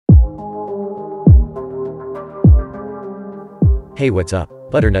Hey, what's up?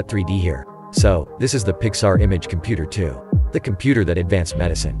 Butternut 3D here. So, this is the Pixar Image Computer II, the computer that advanced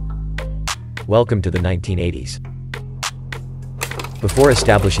medicine. Welcome to the 1980s. Before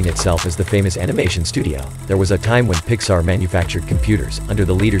establishing itself as the famous animation studio, there was a time when Pixar manufactured computers under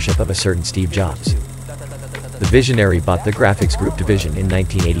the leadership of a certain Steve Jobs. The visionary bought the graphics group division in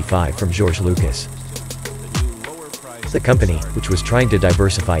 1985 from George Lucas. The company, which was trying to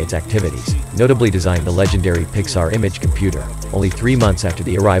diversify its activities, notably designed the legendary Pixar Image Computer, only 3 months after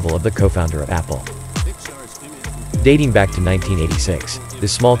the arrival of the co-founder of Apple. Dating back to 1986,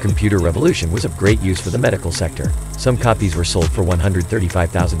 this small computer revolution was of great use for the medical sector. Some copies were sold for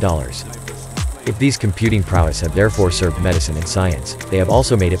 $135,000. If these computing prowess have therefore served medicine and science, they have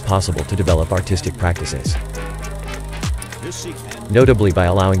also made it possible to develop artistic practices. Notably by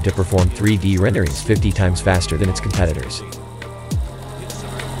allowing to perform 3D renderings 50 times faster than its competitors.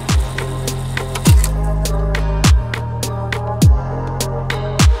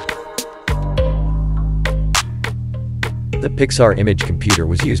 The Pixar Image Computer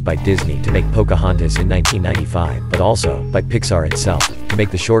was used by Disney to make Pocahontas in 1995, but also by Pixar itself to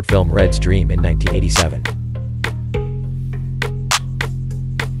make the short film Red's Dream in 1987.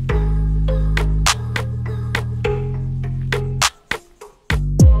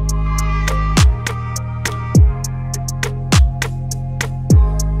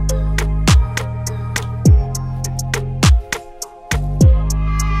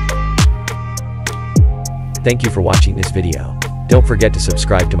 Thank you for watching this video. Don't forget to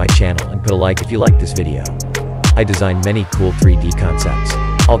subscribe to my channel and put a like if you like this video. I designed many cool 3D concepts.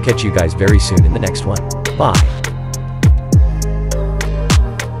 I'll catch you guys very soon in the next one. Bye.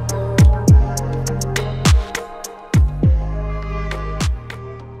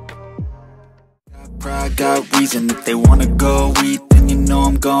 Pride got reason. If they wanna go eat, then you know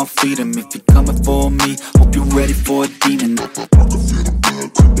I'm gon' feed them. If you're coming for me, hope you're ready for a demon.